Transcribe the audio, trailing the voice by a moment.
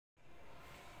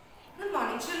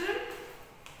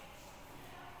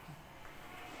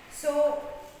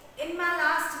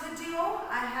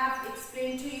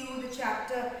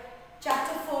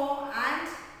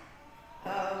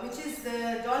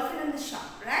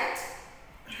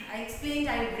explained,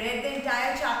 I read the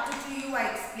entire chapter to you,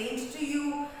 I explained to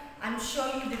you. I'm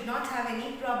sure you did not have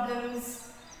any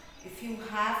problems. If you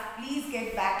have, please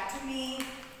get back to me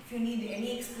if you need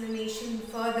any explanation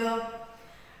further.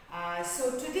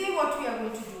 So today what we are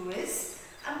going to do is,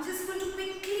 I'm just going to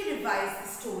quickly revise the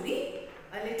story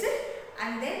a little,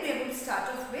 and then we are going to start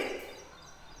off with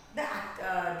the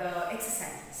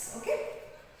exercises. Okay?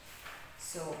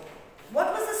 So,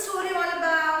 what was the story all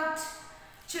about?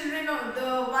 Children, or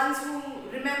the ones who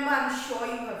remember, I'm sure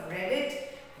you have read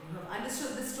it, you have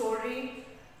understood the story.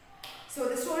 So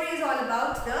the story is all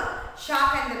about the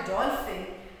shark and the dolphin,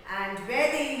 and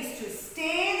where they used to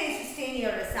stay. They used to stay near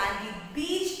a sandy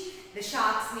beach. The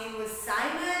shark's name was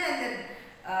Simon and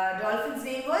the dolphin's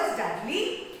name was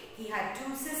Dudley. He had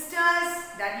two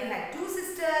sisters. Dudley had two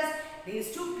sisters. They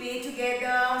used to play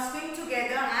together, swim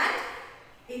together and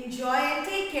enjoy and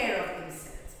take care of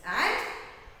themselves. And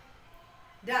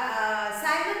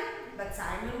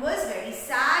Simon was very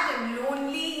sad and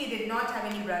lonely. He did not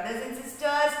have any brothers and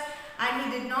sisters, and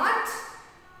he did not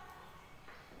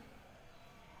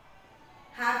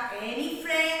have any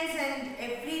friends, and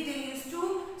every day he used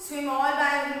to swim all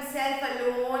by himself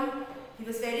alone. He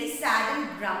was very sad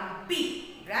and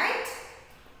grumpy, right?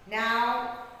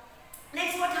 Now,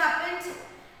 next what happened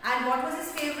and what was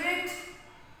his favorite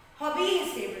hobby?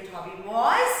 His favorite hobby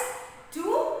was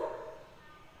to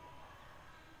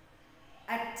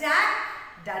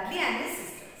attack Dudley and his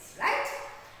sisters, right?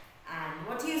 And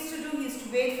what he used to do, he used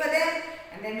to wait for them,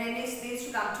 and then when they used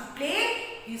to come to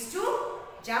play, he used to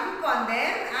jump on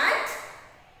them and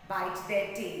bite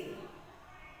their tail.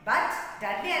 But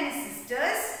Dudley and his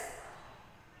sisters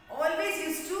always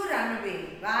used to run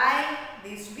away. Why?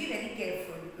 They used to be very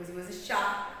careful because he was a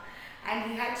shark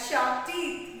and he had sharp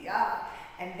teeth. Yeah.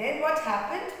 And then what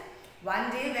happened?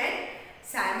 One day when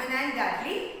Simon and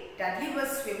Dudley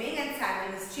was swimming and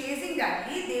Simon was chasing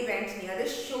Dudley, they went near the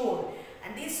shore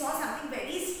and they saw something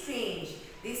very strange.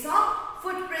 They saw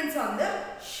footprints on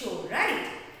the shore, right?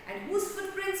 And whose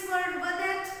footprints were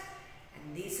that?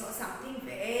 And they saw something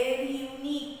very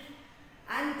unique.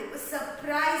 And they were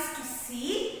surprised to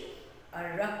see a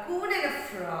raccoon and a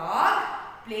frog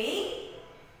playing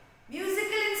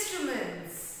musical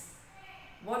instruments.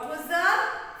 What was the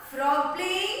frog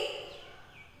playing?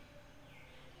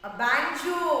 A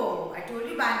banjo. I told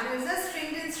you banjo is a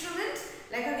stringed instrument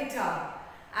like a guitar.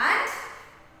 And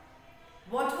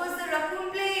what was the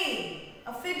raccoon playing?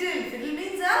 A fiddle. Fiddle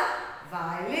means a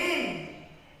violin.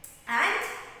 And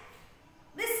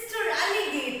Mr.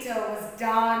 Alligator was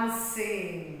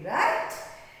dancing, right?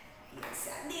 Yes,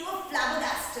 and they were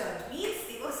flabbergasted. Means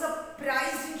they were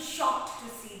surprised and shocked to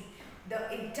see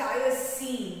the entire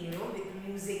scene, you know, with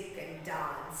music and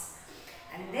dance.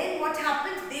 And then what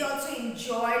happened? They also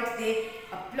enjoyed, they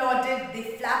applauded,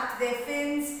 they flapped their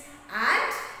fins,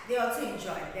 and they also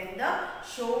enjoyed. Then the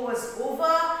show was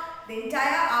over. The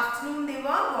entire afternoon they were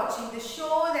watching the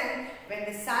show. Then when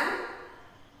the sun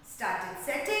started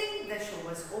setting, the show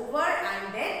was over,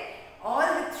 and then all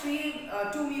the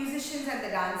two musicians and the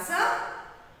dancer,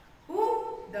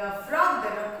 the frog, the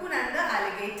raccoon and the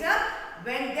alligator,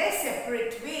 went their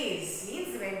separate ways.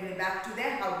 Means they went back to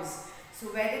their house. So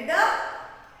where did the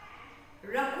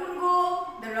raccoon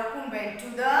go? The raccoon went to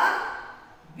the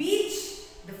beach,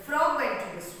 the frog went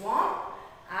to the swamp,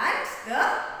 and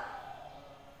the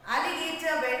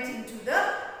alligator went into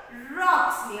the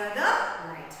rocks near the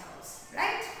lighthouse,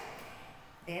 right?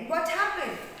 Then what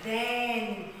happened?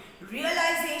 Then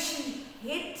realization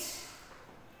hit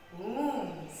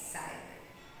Simon,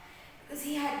 because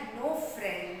he had no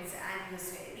friends and he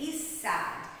was very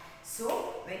sad. So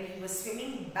when he was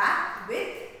swimming back with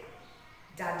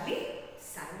Dudley,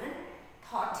 Simon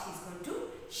thought he's going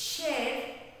to share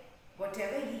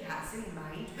whatever he has in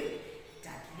mind with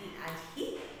Dudley, and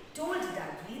he told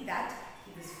Dudley that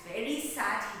he was very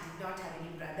sad. He did not have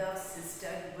any brother or sister.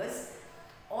 He was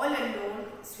all alone,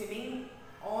 swimming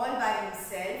all by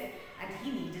himself, and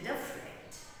he needed a friend.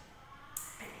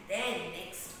 And then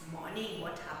next morning,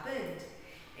 what happened?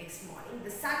 Next morning,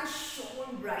 the sun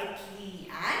shone brightly,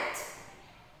 and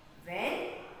when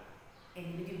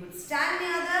anybody would stand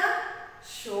near the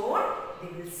shore,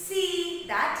 they will see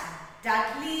that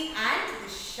Dudley and the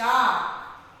shark.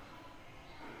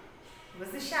 Who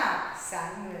was the shark?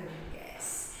 Simon,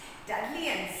 yes. Dudley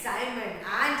and Simon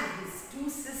and his two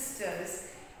sisters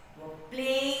were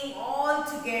playing all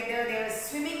together. They were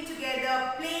swimming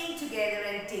together, playing together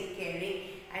and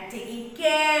taking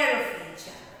care of each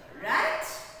other, right?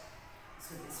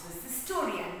 So this was the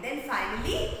story. And then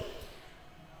finally,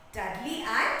 Dudley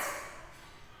and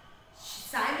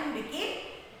Simon became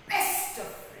best of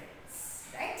friends,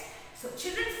 right? So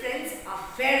children, friends are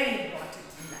very important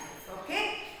in life,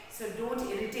 okay? So don't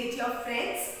irritate your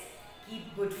friends,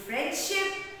 keep good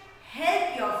friendship,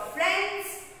 help your friends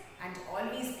and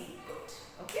always be good,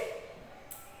 okay?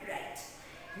 Right.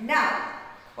 Now,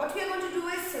 what we are going to do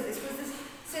is, so this was the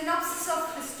synopsis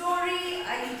of the story.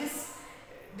 I just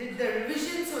did the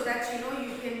revision so that you know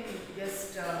you can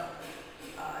just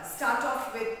start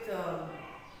off with,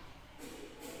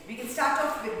 we can start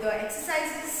off with the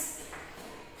exercises.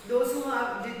 Those who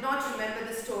did not remember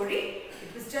the story,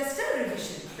 it was just a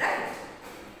revision, right?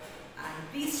 And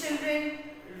please children,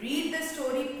 read the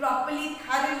story properly,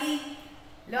 thoroughly,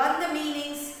 learn the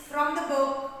meanings from the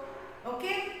book,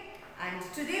 okay? And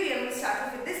today we are going to start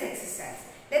off with this exercise.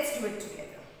 Let's do it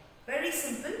together. Very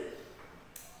simple.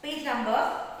 Page number,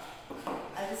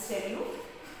 I'll just tell you,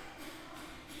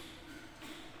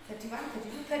 31,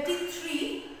 32,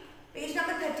 33. Page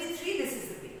number 33, this is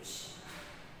the page.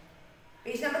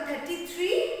 Page number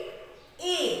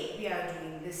 33A, we are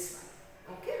doing this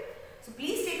one. Okay? So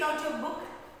please take out your book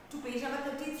to page number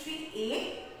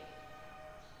 33A.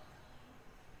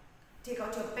 Take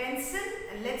out your pencil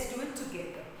and let's do it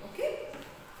together. Okay?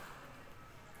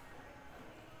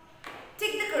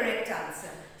 Take the correct answer.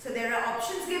 So there are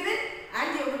options given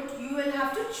and you will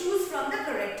have to choose from the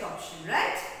correct option,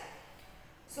 right?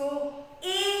 So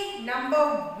A,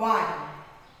 number 1.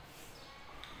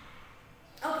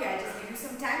 Okay, I'll just give you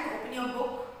some time to open your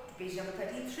book to page number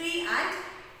 33 and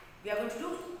we are going to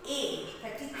do A,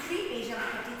 33, page number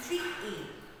 33A.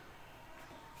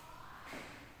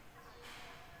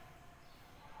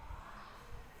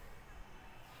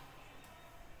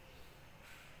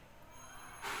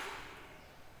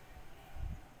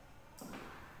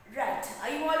 Right, are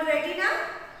you all ready now?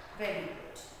 Very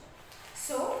good.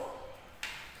 So,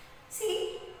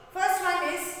 see, first one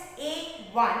is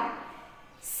A1.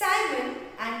 Simon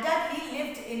and Dudley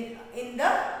lived in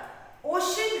the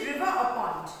ocean, river or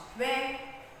pond. Where?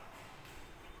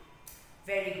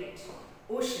 Very good.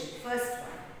 Ocean, first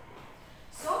one.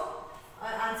 So,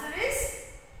 our answer is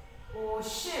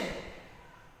ocean.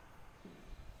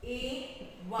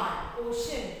 A1,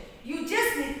 ocean. You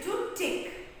just need to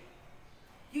tick.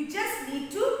 You just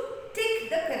need to tick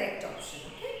the correct option,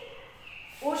 okay?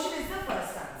 Ocean is the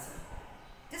first answer.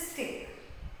 Just tick.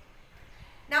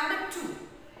 Number 2.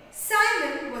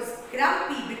 Simon was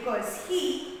grumpy because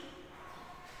he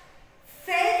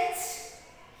felt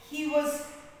he was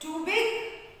too big.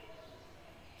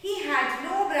 He had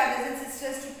no brothers and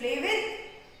sisters to play with.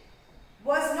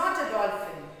 Was not a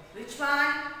dolphin. Which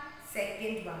one?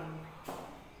 Second one.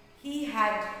 He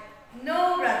had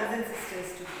no brothers and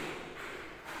sisters to play with.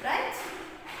 Right?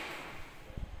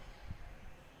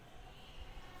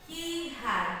 He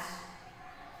had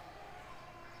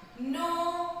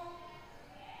no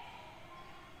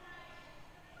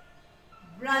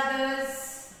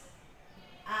brothers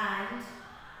and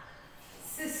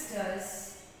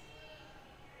sisters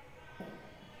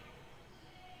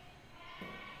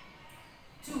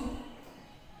to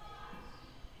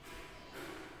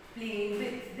play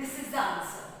with. This is the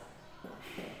answer.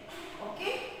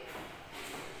 Okay?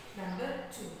 Number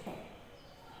 2.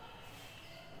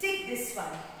 Take this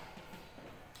one.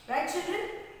 Right, children?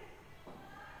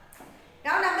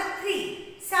 Now number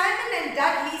 3. Simon and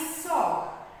Dudley saw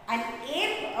an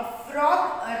ape, a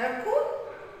frog, a raccoon.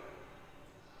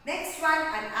 Next one,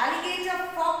 an alligator,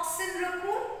 fox and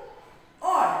raccoon.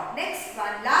 Or next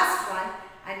one, last one,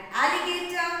 an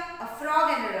alligator, a frog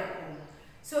and a raccoon.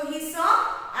 So he saw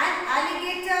an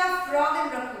alligator, frog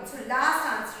and raccoon. So last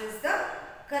answer is the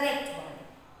correct one.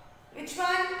 Which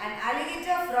one? An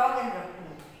alligator, frog and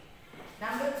raccoon.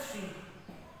 Number 3.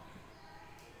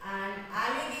 An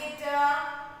alligator,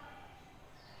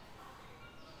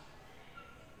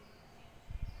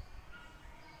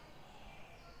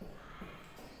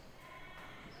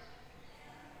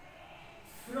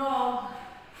 frog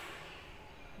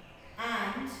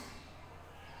and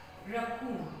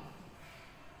raccoon.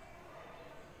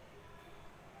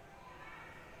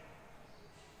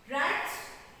 Right?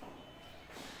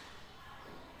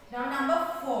 Now number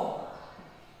 4.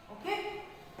 Okay?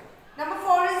 Number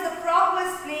 4 is the frog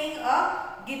was playing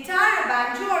a guitar, a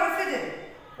banjo or a fiddle.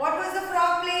 What was the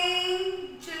frog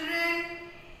playing, children?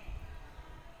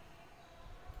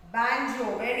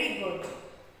 Banjo. Very good.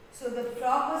 So the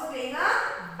frog was playing a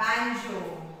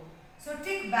banjo. So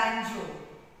tick banjo.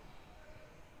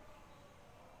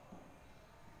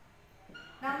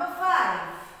 Number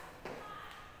 5.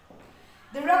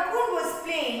 The raccoon was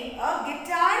playing a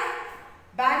guitar,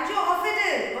 banjo or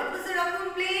fiddle. What was the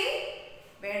raccoon playing?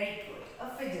 Very good. A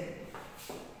fiddle.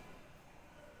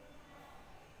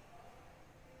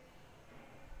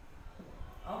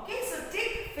 Okay, so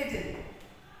tick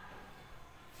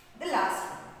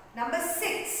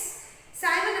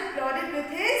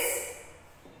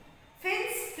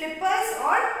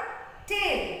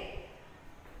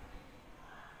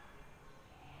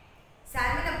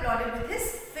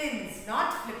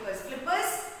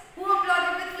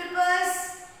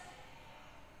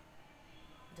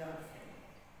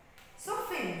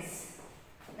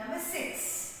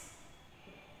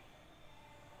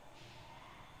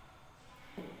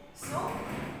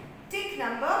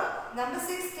number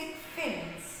 6, take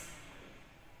fins.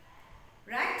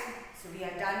 Right? So we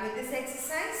are done with this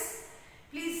exercise.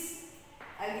 Please,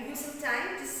 I'll give you some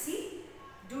time to see,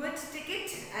 do it, tick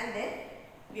it, and then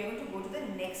we are going to go to the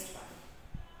next one.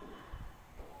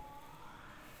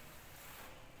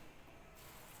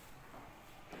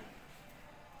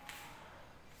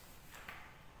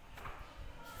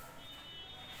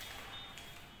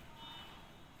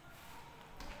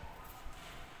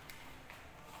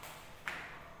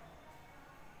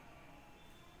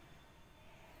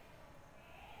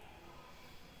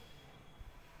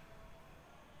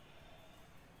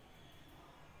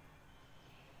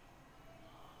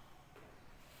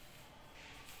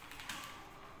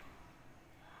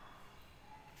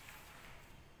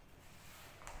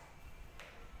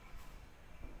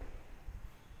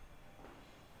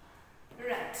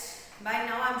 By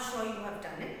now I'm sure you have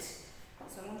done it.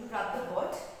 So I'm going to rub the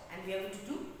board and we are going to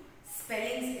do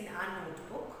spellings in our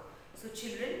notebook. So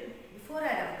children, before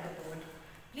I rub the board,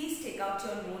 please take out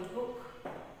your notebook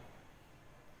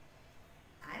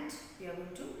and we are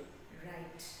going to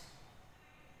write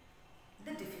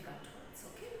the difficult words,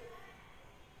 okay?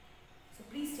 So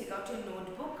please take out your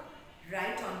notebook,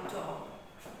 write on top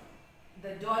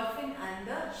the dolphin and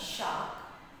the shark,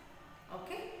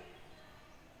 okay?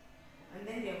 And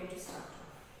then we are going to start off.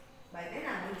 By then I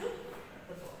am going to rub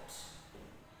the board.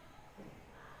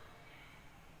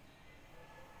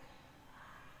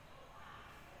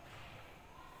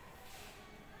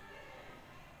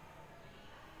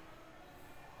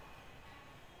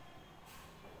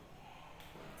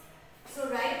 So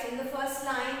write in the first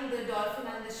line the dolphin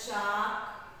and the shark.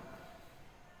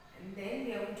 And then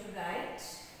we are going to write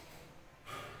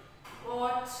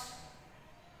what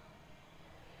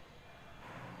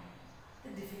the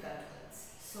difficult words.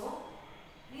 So,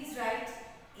 please write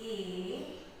A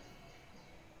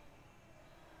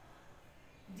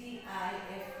D-I-F-F-I-C-U-L-T,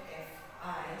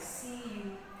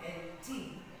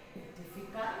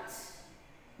 difficult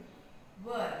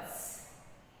words.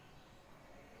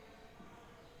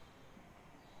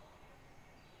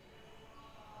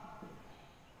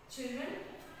 Children,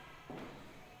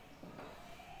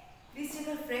 please take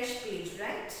a fresh page,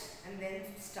 right? And then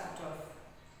start off.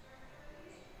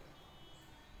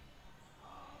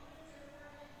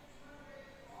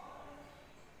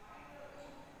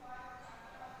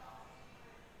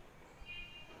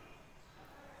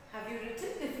 Have you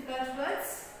written difficult words?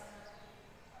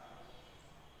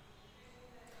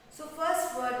 So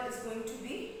first word is going to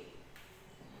be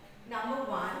number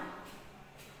 1,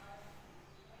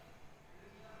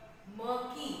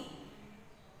 murky.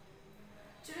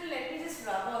 Children, let me just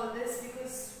rub all this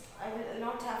because I will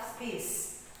not have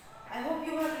space. I hope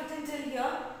you have written till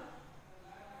here.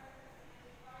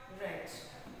 Right.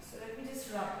 So let me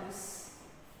just rub this.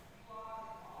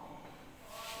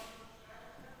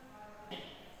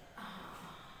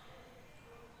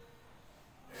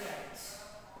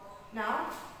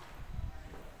 Now,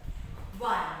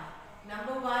 1.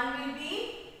 Number 1 will be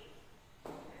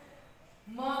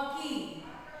murky.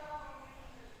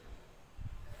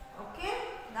 Okay?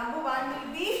 Number 1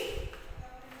 will be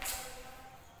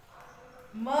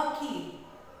murky.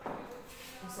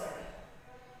 I'm sorry.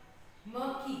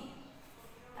 Murky.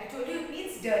 I told you it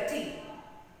means dirty.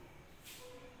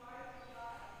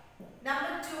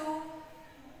 Number 2,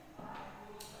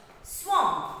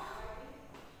 swamp.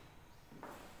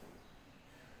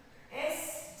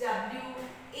 S-W-A-M-P,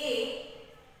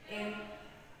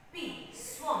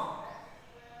 swamp.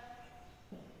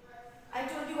 I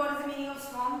told you what is the meaning of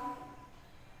swamp?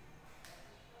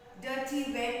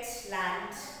 Dirty, wet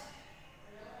land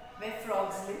where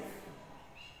frogs live.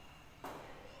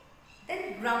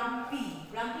 Then grumpy.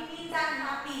 Grumpy means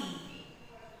unhappy.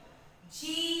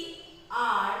 G-R-U-M-P-Y,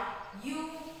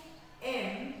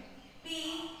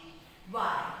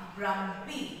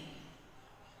 grumpy.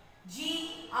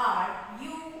 G-R-U-M-P-Y,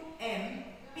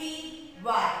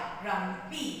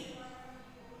 grumpy.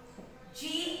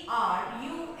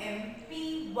 G-R-U-M-P-Y,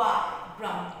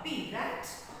 grumpy, right?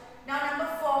 Now number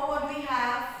 4, what we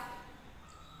have?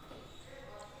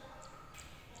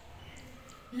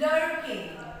 Lurking.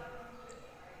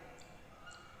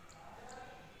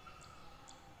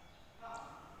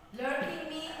 Lurking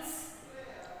means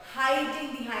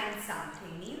hiding behind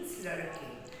something, means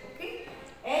lurking, okay?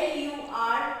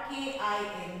 L-U-R-K-I-N-G,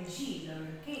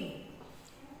 lurking.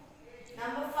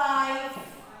 Number 5,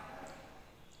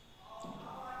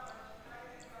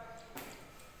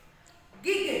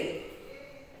 giggle.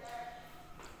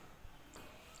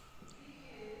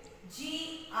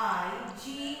 G-I-G-G-L-E,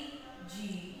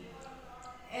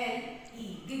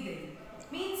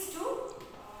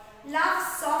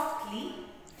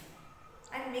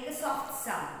 make a soft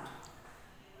sound.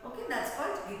 Okay, that's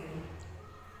called giggle.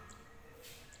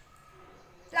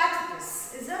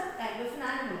 Platypus is a kind of an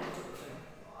animal.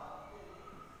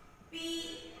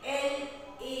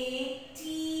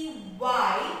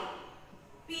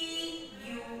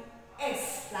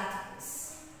 P-L-A-T-Y-P-U-S,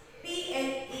 platypus.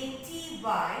 P-L-A-T-Y-P-U-S,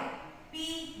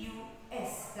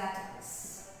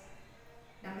 platypus.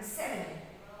 Number 7.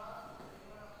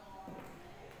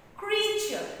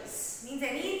 Creatures means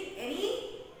any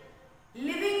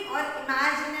living or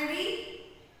imaginary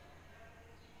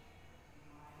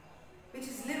which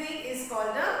is living is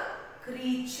called a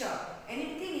creature.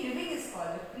 Anything living is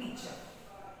called a creature.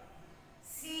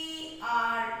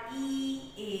 C-R-E-A-T-U-R-E-S,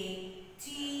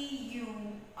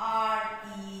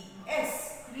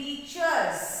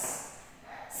 creatures.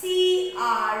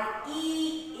 C-R-E-A-T-U-R-E-S,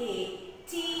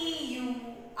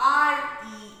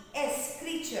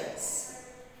 creatures.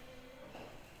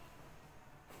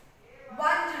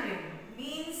 Wondering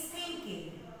means thinking.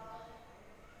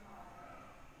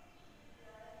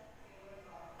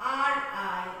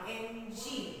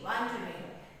 R-I-N-G, wondering.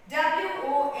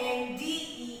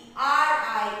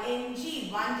 W-O-N-D-E-R-I-N-G,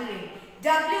 wondering.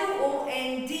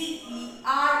 W-O-N-D-E-R-I-N-G,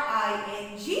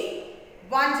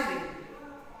 wondering.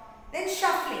 Then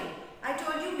shuffling. I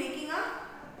told you making a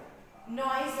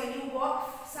noise when you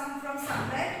walk from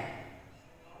somewhere.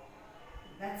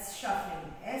 That's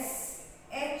shuffling.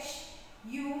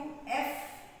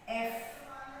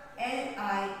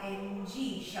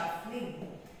 S-H-U-F-F-L-I-N-G, shuffling.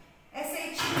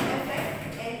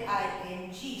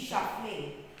 S-H-U-F-F-L-I-N-G,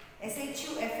 shuffling.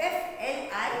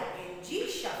 S-H-U-F-F-L-I-N-G,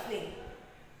 shuffling.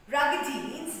 Ruggedy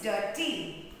means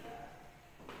dirty.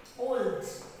 Old.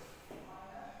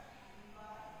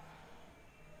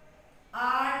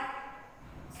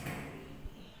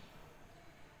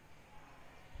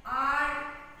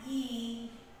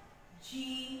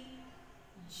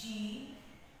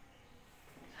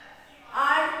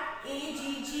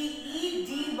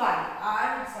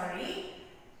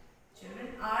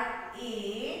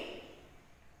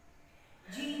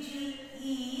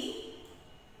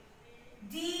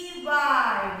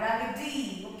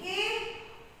 Ruggedy. Okay?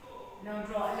 Now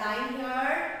draw a line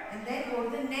here and then go to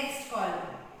the next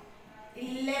column.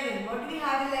 11. What do we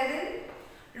have 11?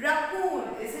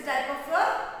 Raccoon is a type of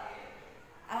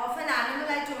an animal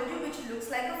I told you which looks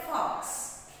like a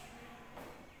fox.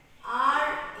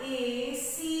 R-A-C-C-O-O-N,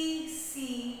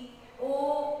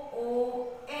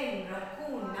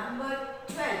 raccoon. Number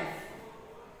 12.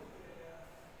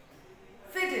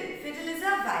 Fiddle. Fiddle is a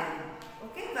violin.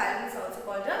 Okay, violin is also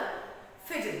called a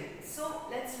fiddle. So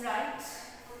let's write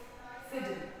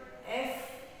fiddle. F-I-D-D-L-E.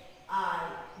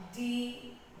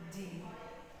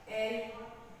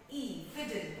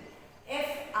 Fiddle.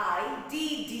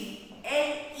 F-I-D-D-L-E.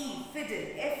 Fiddle.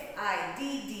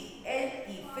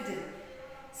 F-I-D-D-L-E. Fiddle.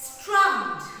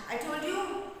 Strummed. I told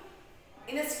you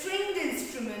in a stringed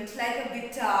instrument like a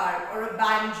guitar or a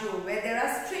banjo where there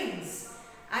are strings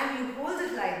and you hold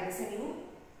it like this and you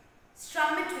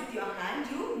strum it with your hand.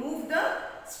 You move the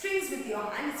strings with your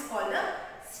hand. It's called a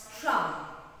strum.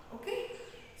 Okay?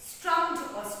 Strummed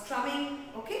or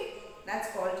strumming. Okay?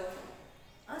 That's called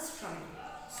a strumming.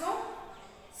 So,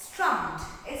 strummed.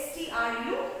 S-T-R-U-M-M-E-D.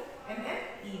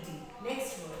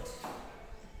 Next word.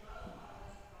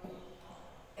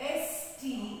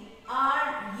 S-T-R-U-M-M-E-D.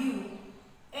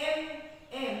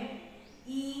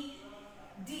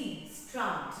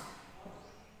 Strummed.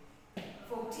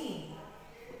 14.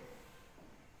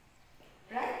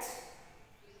 Right?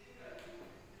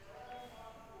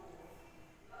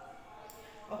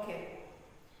 Okay.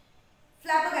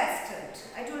 Flabbergasted.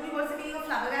 I told you what's the meaning of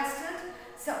flabbergasted?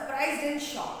 Surprised and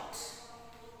shocked.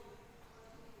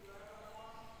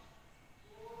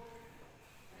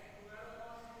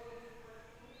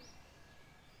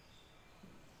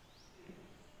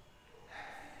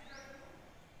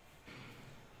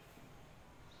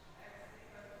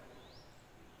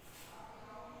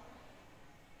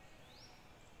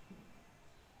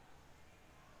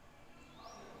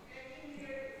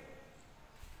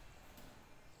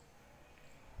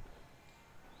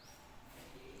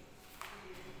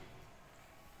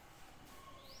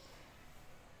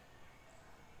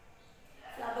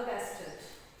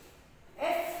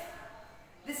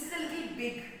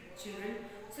 Children,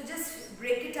 so just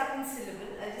break it up in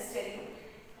syllable. I'll just tell you.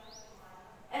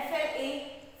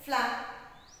 F-L-A, flap.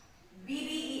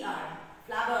 B-B-E-R,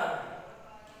 flabber.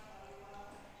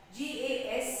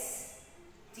 G-A-S-T-E-D,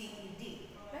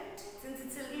 right? Since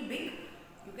it's a little big,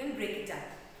 you can break it up.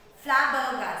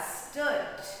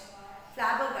 Flabbergasted,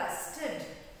 flabbergasted.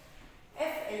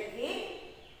 F-L-A-B-B-E-R,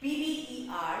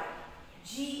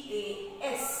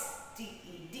 G-A-S-T-E-D,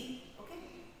 okay?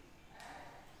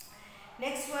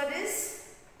 Next word is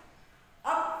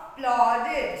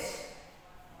applauded.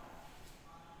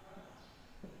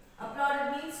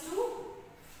 Applauded means to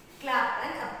clap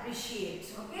and appreciate.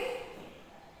 Okay?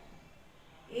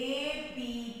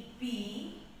 A-P-P-L-A-U-D-E-D.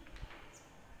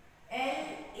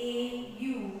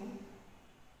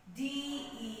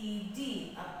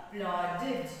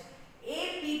 Applauded.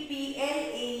 A-P-P-L-A-U-D-E-D.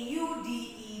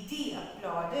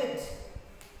 Applauded.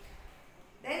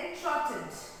 Then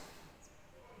trotted.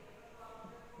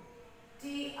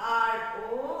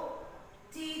 T-R-O-T-T-E-D.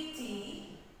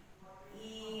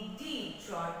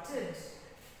 Trotted.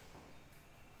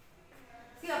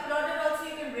 See, applauded also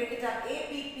you can break it up.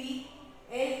 A-P-P-L-A-U-D-E-D.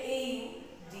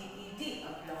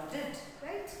 Applauded.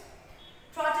 Right?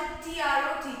 Trotted.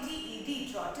 T-R-O-T-T-E-D.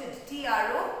 Trotted.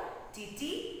 T-R-O-T-T-E-D.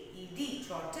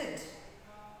 Trotted.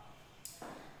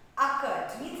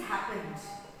 Occurred means happened.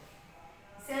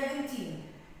 17.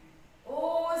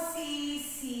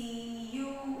 O-C-C-U-R-E-D.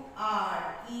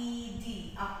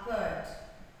 Occurred.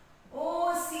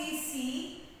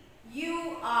 O-C-C-U-R-E-D.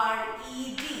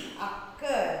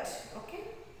 Occurred. Okay.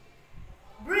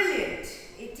 Brilliant.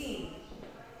 18.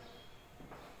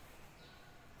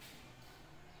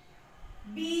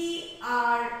 B-R-I-L-L-I-A-N-T.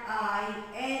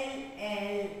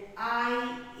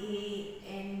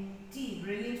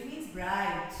 Brilliant means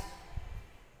bright.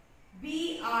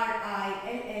 B-R-I-L-L-I-A-N-T.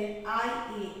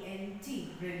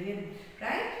 Brilliant.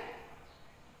 Right?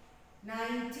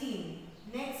 19.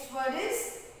 Next word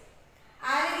is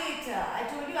alligator. I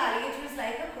told you alligator is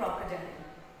like a crocodile.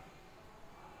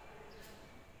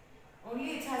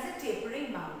 Only it has a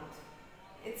tapering mouth.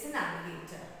 It's an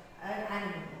alligator. An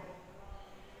animal.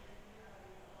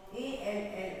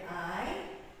 A-L-L-I-G-A-T-O-R.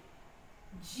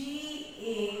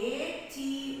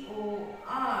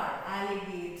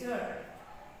 Alligator.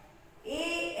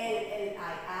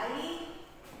 A-L-L-I-I.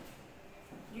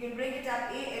 You can break it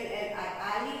up.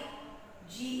 A-L-L-I-I.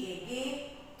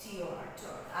 G-A-T-O-R.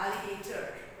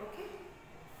 Alligator. Okay.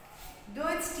 Though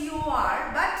it's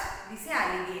T-O-R, but we say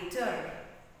alligator.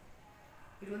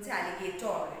 We don't say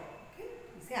alligator. Okay.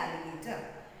 We say alligator.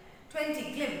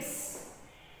 20. Glimpse.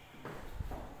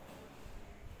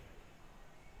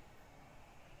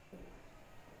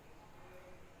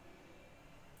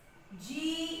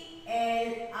 G-L-I-M-P-S-E.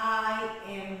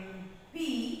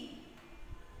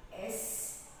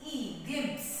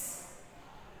 Glimpse.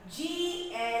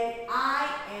 G-L-I-M-P-S-E.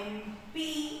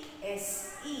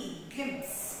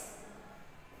 Glimpse.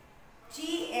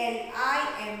 G-L-I-M-P-S-E.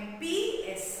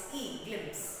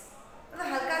 Glimpse. मतलब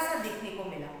हल्का सा दिखने को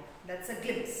मिला. That's a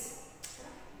glimpse.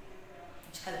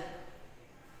 झलक.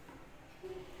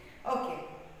 Okay.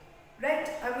 Right,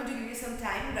 I'm going to give you some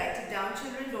time. Write it down,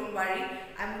 children. Don't worry.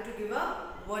 I'm going to give a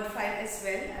word file as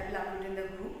well. I will upload in the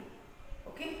group.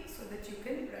 Okay, so that you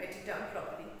can write it down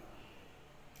properly.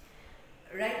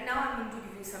 Right now, I'm going to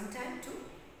give you some time to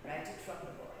write it from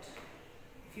the board,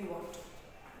 if you want to.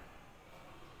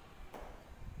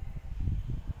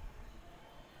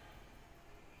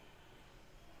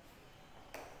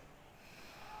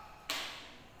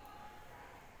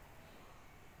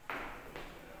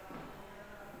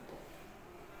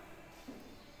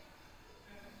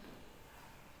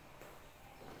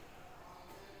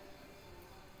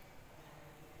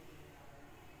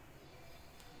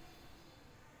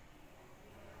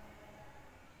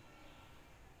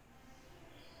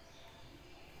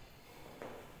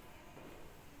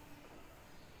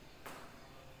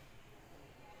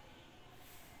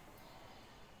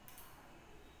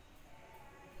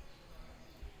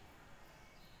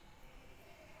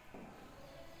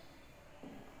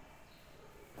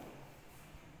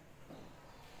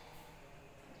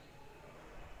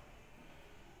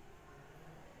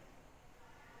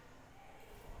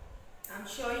 I'm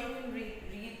sure you can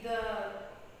read the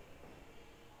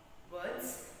words.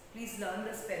 Please learn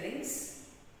the spellings.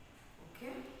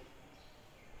 Okay.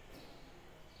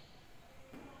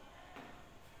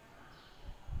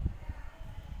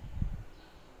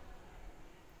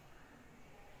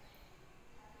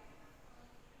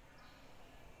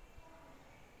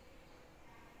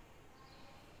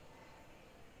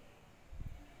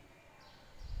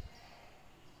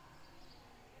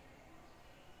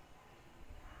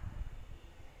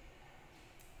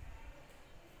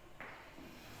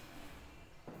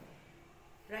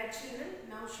 Right, children,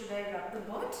 now should I rub the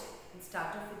board and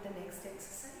start off with the next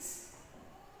exercise?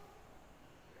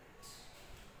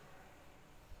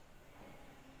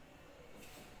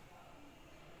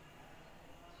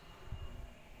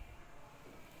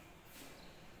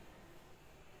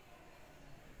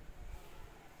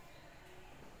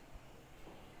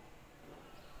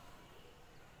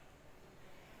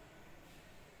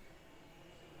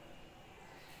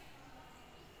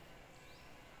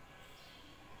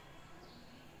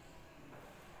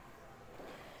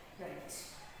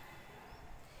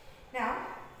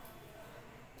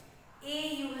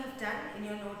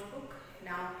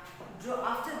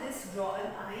 just draw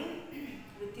an eye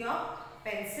with your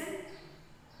pencil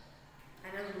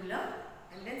and a ruler,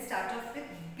 and then start off with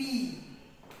B.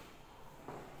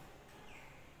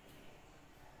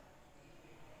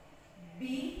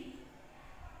 B.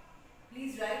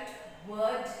 Please write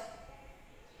word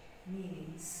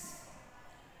meanings.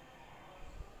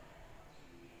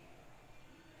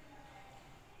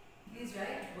 Please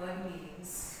write word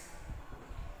meanings.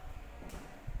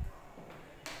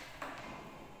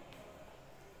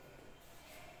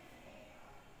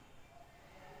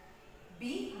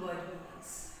 B, word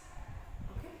meanings.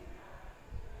 Okay.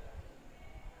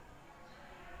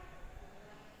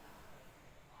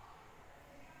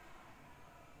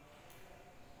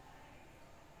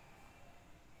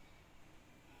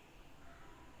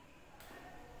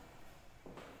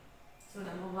 So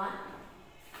number 1,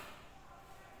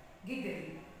 giggle.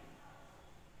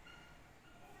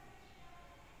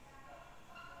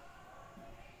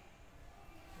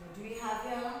 What do we have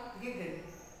here? Giggle.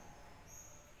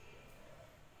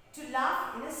 To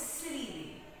laugh in a silly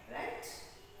way, right?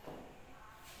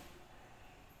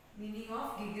 Meaning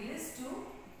of giggle is to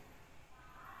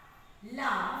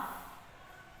laugh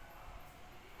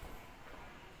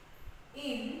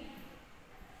in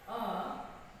a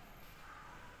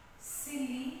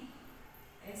silly,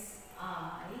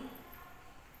 S-I-L-L-Y,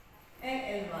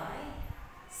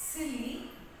 silly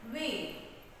way,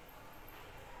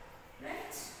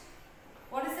 right?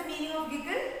 What is the meaning of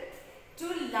giggle? To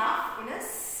laugh in a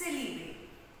silly way.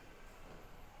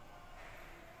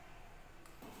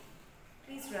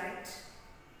 Please write.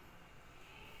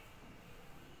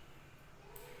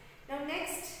 Now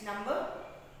next, number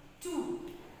 2.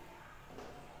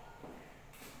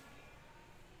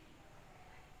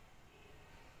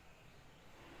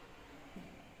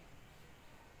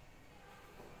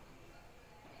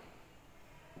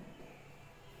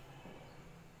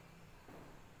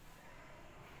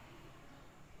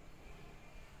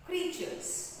 Creatures.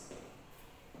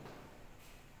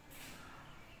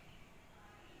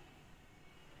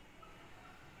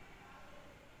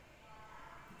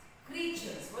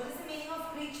 Creatures. What is the meaning of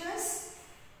creatures?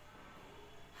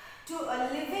 To a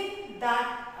living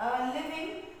that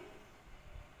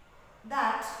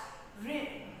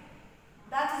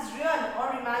is real or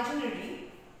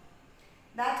imaginary,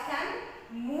 that can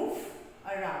move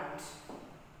around.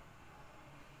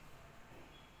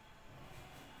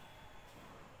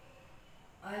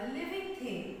 A living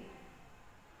thing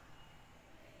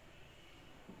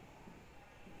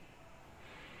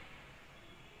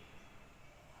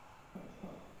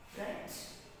right,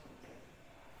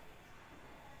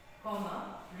 comma,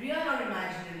 real or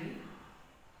imaginary,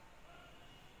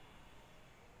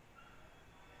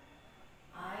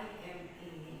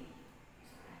 I-M-A,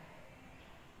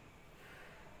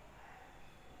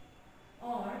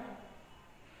 or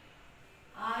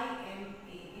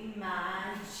I-M-A,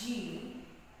 imaginary,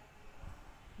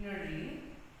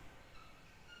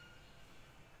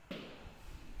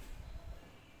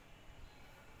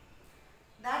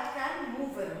 that can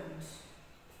move around,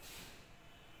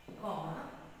 comma,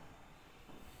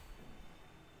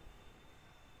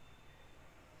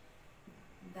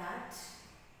 that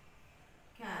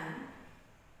can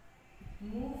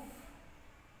move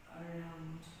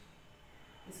around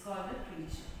is called a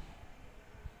creature.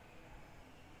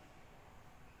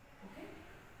 Okay?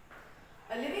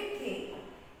 A living thing,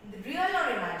 real or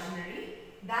imaginary,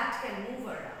 that can move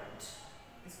around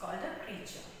is called a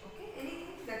creature. Okay?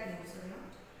 Anything that moves around.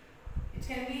 It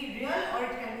can be real or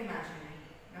it can be imaginary.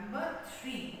 Number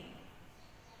 3.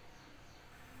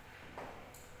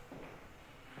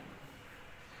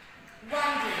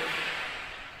 Wondering.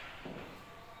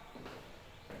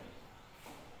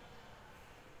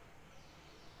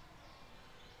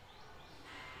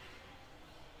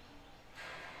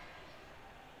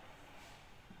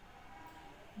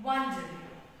 Wondering.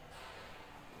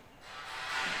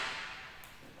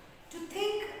 To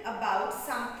think about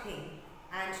something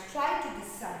and try to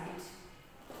decide.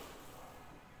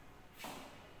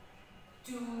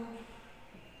 To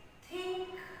think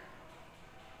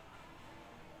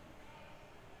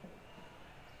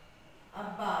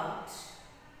about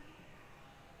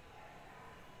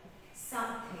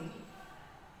something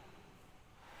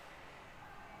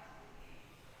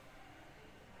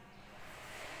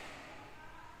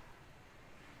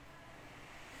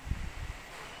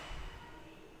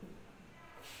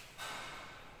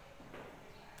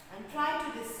and try to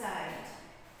decide.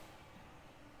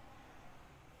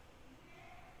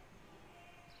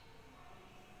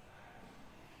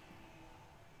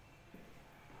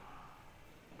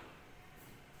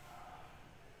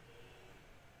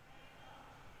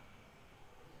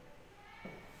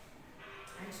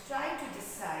 try to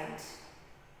decide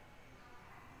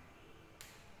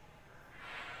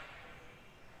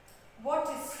what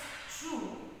is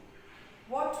true,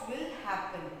 what will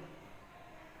happen.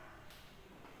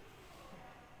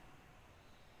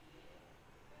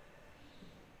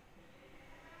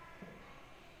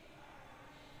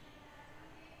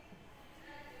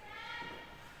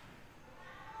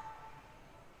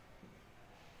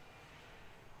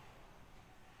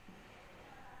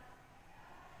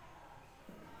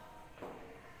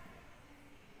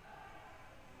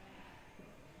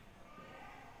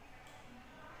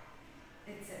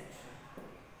 Etc.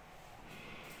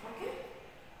 Okay?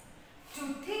 To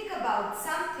think about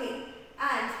something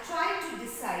and try to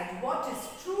decide what is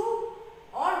true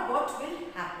or what will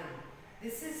happen.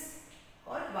 This is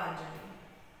called Vajan.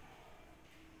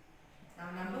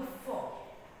 Now number 4.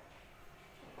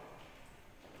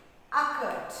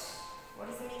 Occurred. What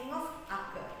is the meaning of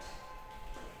occurred?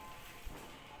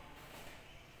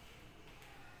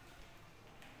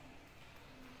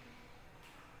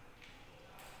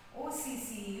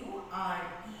 O-C-C-U-R-E-D,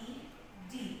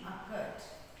 occurred.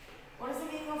 What is the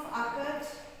meaning of occurred?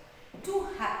 To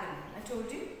happen, I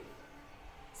told you.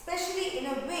 Especially in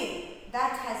a way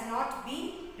that has not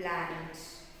been planned.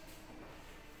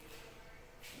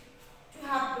 To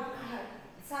happen,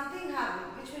 something happen,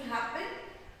 which will happen,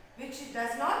 which it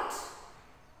does not,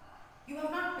 you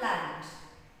have not planned.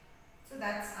 So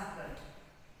that's occurred.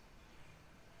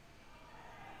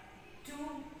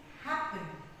 To happen.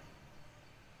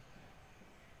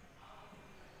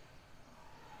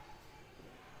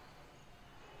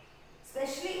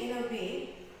 Especially in a way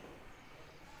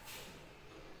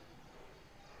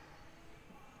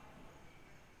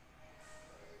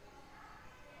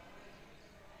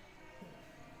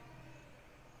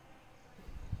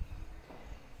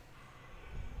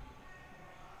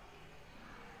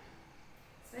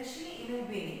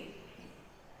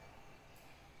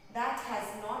that has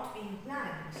not been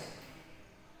planned.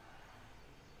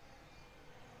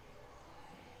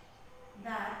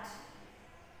 That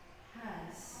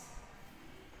has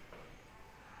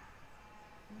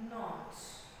not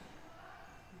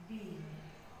been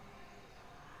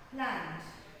planned.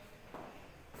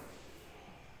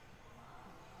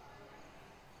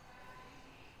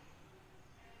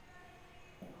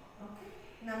 Okay.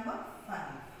 Number 5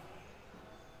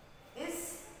 is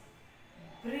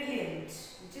brilliant,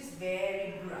 which is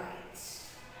very bright.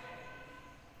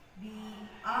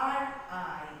 B-R-I-L-L-I-A-N-T.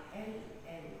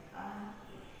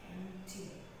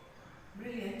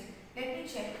 Brilliant. Let me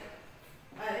check.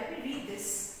 Let me read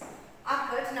this.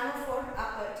 Occurred, number 4,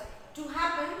 occurred. To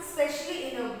happen,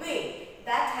 especially in a way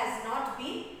that has not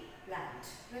been planned.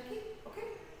 Okay? Okay.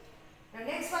 Now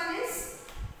next one is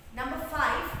number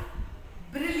 5.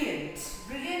 Brilliant.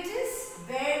 Brilliant is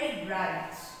very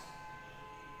bright.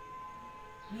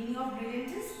 Meaning of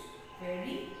brilliant is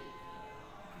very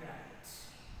bright.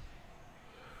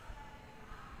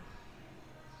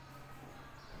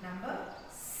 Number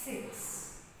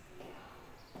 6.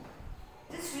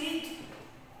 Just read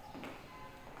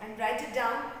and write it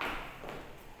down.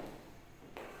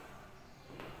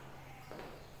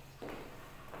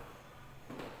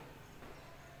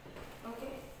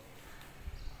 Okay.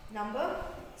 Number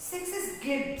 6 is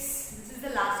glimpse. This is the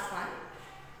last one.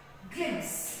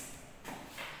 Glimpse.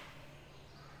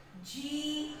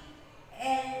 G-L-I-M-P-S-E.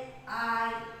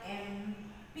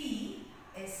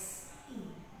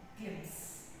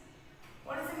 Glimpse.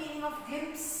 What is the meaning of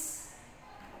glimpse?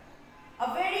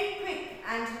 A very quick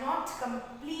and not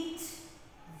complete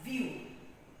view.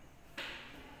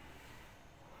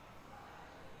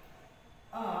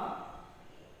 A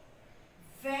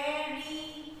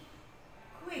very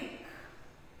quick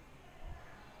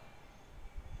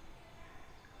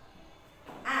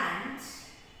and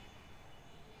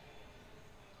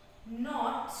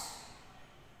not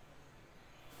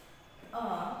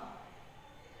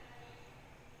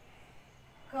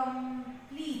a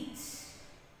complete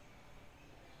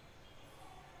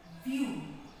view.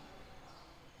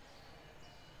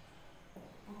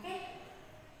 Okay?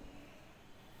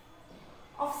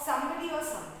 Of somebody or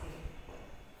something.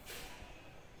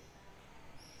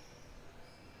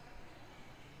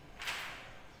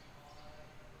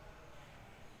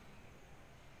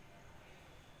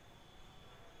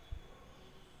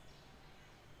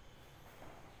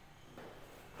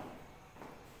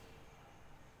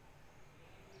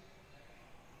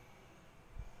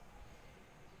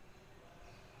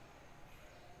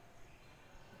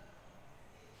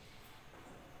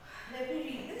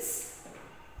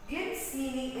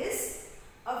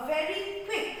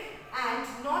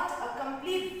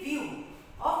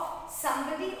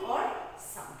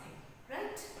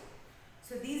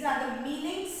 these are the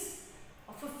meanings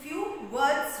of a few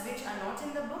words which are not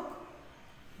in the book.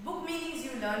 Book meanings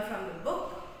you learn from the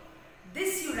book.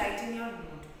 This you write in your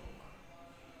notebook.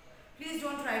 Please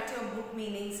don't write your book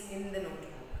meanings in the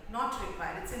notebook. Not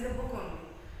required. It's in the book only.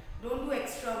 Don't do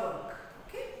extra work.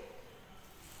 Okay?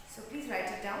 So please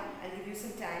write it down. I'll give you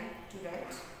some time to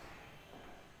write.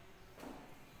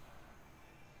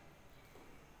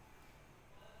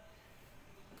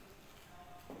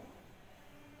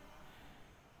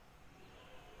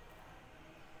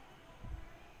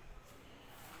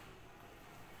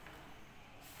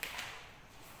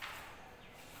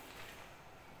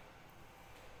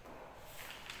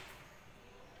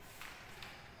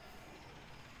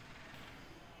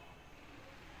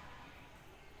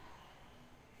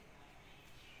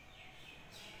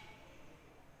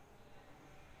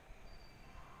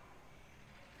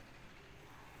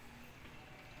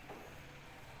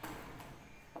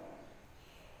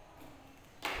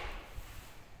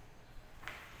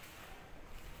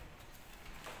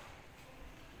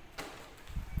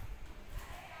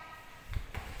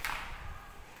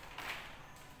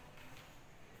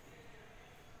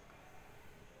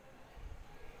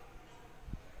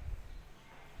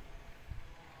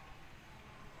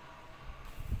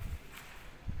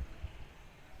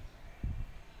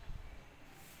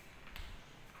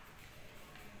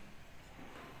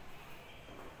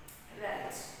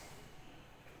 Right.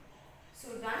 So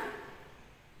done.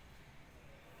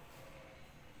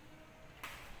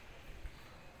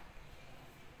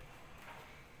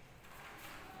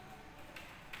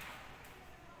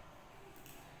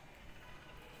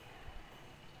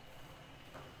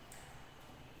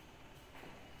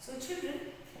 So children,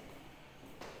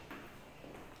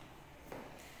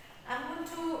 I'm going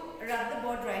to rub the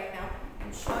board right now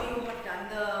and show you what done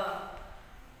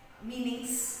the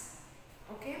meanings.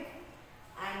 Okay?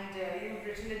 And you've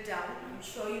written it down. I'm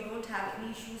sure you don't have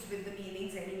any issues with the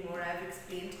meanings anymore. I've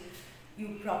explained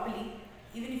you properly.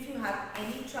 Even if you have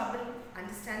any trouble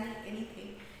understanding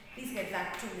anything, please get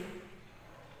back to me.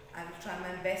 I will try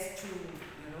my best to,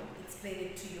 explain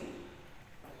it to you.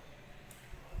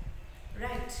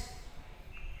 Right.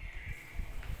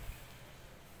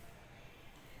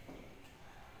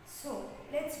 So,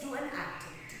 let's do an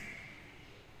activity.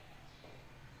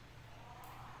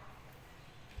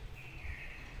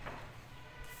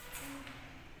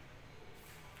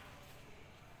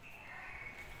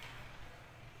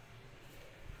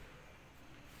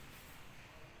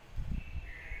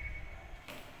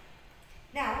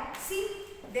 Now, see,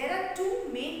 there are two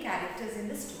main characters in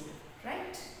the story,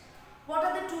 right? What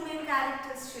are the two main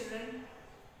characters, children?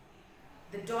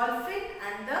 The dolphin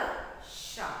and the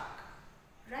shark,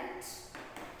 right?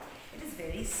 It is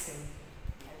very simple,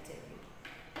 I'll tell you.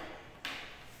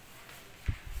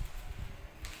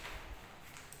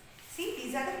 See,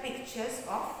 these are the pictures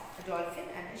of a dolphin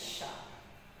and a shark,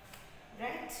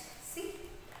 right? See?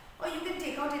 Or you can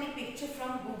take out any picture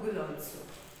from Google also.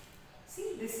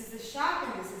 See, this is the shark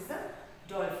and this is the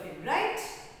dolphin, right?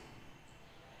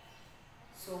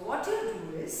 So what you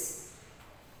do is,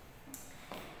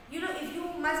 if you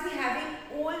must be having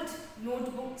old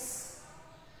notebooks,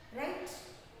 right?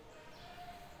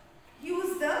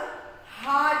 Use the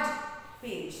hard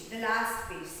page, the last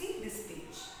page, see this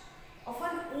page of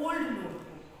an old notebook,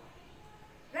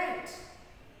 right?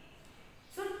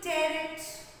 So tear it.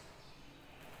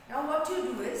 Now what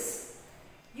you do is,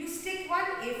 you stick one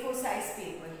A4 size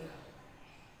paper here.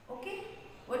 Okay?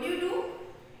 What do?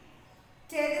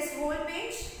 Tear this whole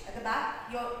page at the back,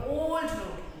 your old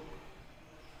notebook.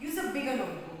 Use a bigger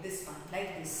notebook, this one,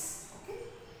 like this. Okay?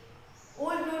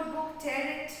 Old notebook,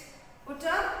 tear it, put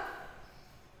a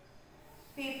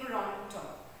paper on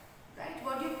top. Right?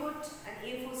 What do you put? An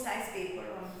A4 size paper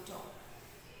on top.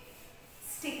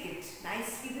 Stick it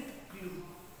nicely with glue.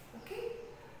 Okay?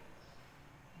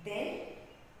 Then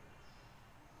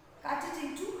cut it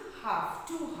into half,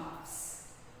 two halves,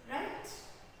 right?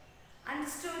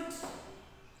 Understood?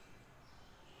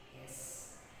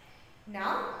 Yes.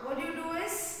 Now, what you do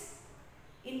is,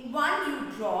 in one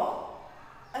you draw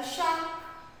a shark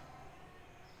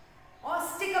or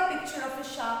stick a picture of a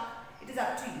shark. It is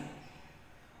up to you.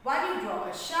 One you draw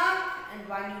a shark and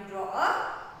one you draw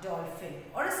a dolphin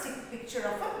or a stick picture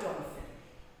of a dolphin,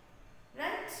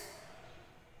 right?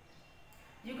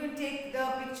 You can take the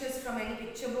pictures from any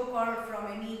picture book or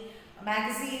from any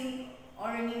magazine or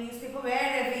any newspaper,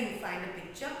 wherever you find a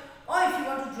picture, or if you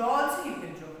want to draw also, you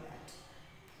can draw that.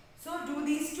 So do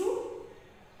these two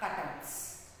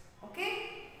cutouts.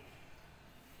 Okay?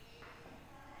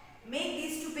 Make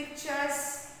these two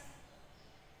pictures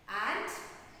and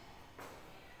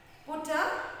put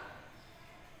a,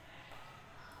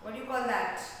 what do you call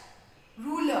that?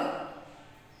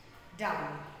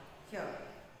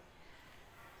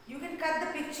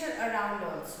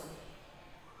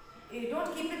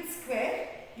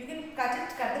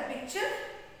 cut the picture.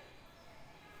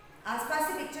 आसपास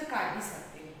से picture काट भी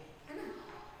सकते हो, है ना?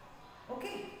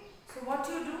 Okay. So what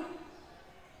you do?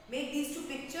 Make these two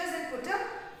pictures and put a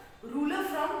ruler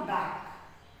from back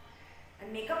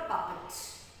and make a puppet.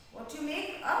 What you make?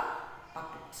 A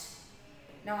puppet.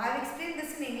 Now I have explained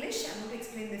this in English. I am going to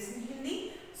explain this in Hindi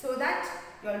so that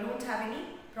you all don't have any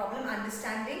problem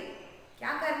understanding.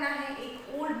 क्या करना है?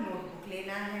 एक old notebook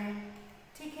लेना है,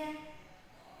 ठीक है?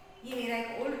 ये मेरा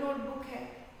एक ओल्ड नोटबुक है,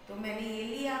 तो मैंने ये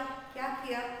लिया, क्या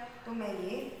किया? तो मैं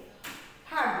ये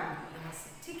फाड़ दूंगी यहाँ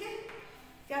से, ठीक है?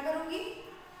 क्या करूँगी?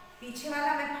 पीछे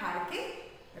वाला मैं फाड़ के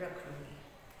रख लूँगी।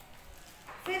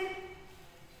 फिर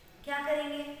क्या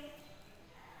करेंगे?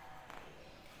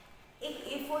 एक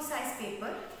A4 साइज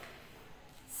पेपर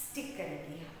स्टिक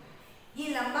करेंगे।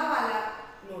 ये लंबा वाला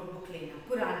नोटबुक लेना,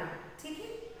 पुराना, ठीक है?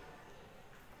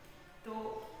 तो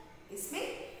इसमें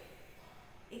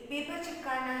एक पेपर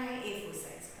चिपकाना है A4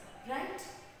 साइज का, राइट?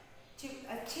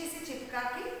 अच्छे से चिपका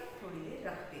के थोड़ी देर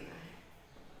रख देना है।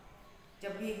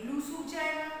 जब ये ग्लू सूख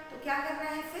जाएगा तो क्या करना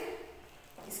है?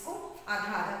 फिर इसको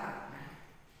आधा आधा काटना है,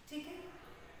 ठीक है?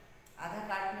 आधा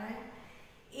काटना है।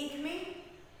 एक में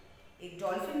एक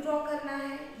डॉल्फिन ड्रॉ करना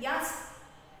है या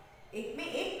एक में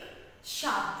एक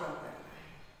शार्क ड्रॉ करना है।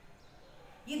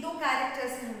 ये दो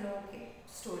कैरेक्टर्स हैं हम लोगों के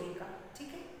स्टोरी का,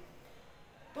 ठीक है?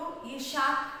 तो ये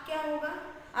शार्क क्या होगा?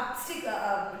 आप स्टिक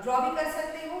ड्रॉ भी कर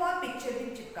सकते हो और पिक्चर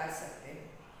भी चिपका सकते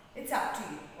हो, it's up to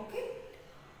you, okay?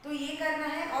 तो ये करना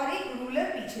है और एक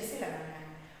रूलर पीछे से लगाना है।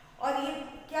 और ये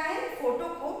क्या है? फोटो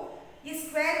को ये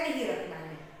स्क्वायर नहीं रखना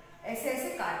है, ऐसे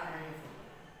ऐसे काटना है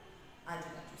फोटो आजू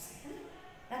बाजू से, है ना?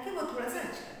 ताकि वो थोड़ा सा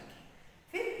अच्छा दिखे।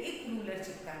 फिर एक रूलर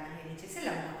चिपकाना है नीचे से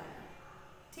लंबा वाला,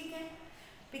 ठीक है?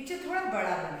 पिक्चर थोड़ा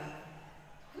बड़ा बनेगा,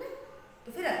 है ना?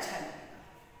 तो फिर अच्छा लगेगा,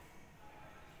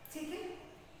 ठीक है?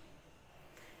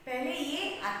 पहले ये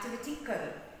एक्टिविटी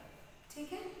करो,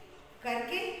 ठीक है?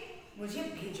 करके मुझे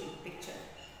भेजो पिक्चर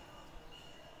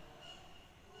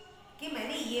कि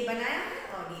मैंने ये बनाया है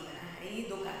और ये बनाया है, ये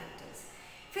दो कैरेक्टर्स।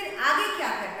 फिर आगे क्या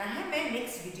करना है मैं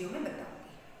नेक्स्ट वीडियो में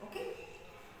बताऊंगी, okay?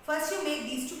 First you make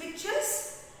these two pictures,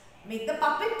 make the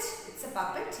puppet, it's a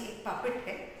puppet, ये पपेट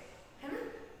है ना?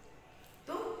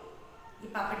 तो ये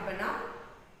पपेट बनाओ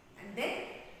एंड देन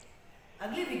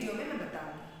अगले वीडियो में मैं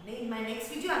बताऊंगी। In my next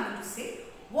video, I am going to say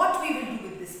what we will do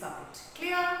with this puppet.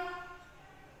 Clear?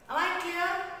 Am I clear?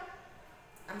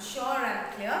 I'm sure I'm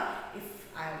clear. If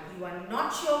you are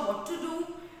not sure what to do,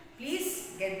 please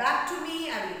get back to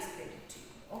me. I will explain it to you.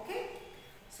 Okay?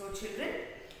 So children,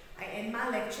 I end my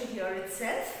lecture here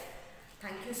itself.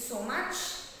 Thank you so much.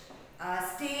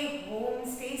 Stay home,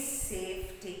 stay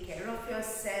safe, take care of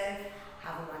yourself.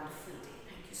 Have a wonderful day.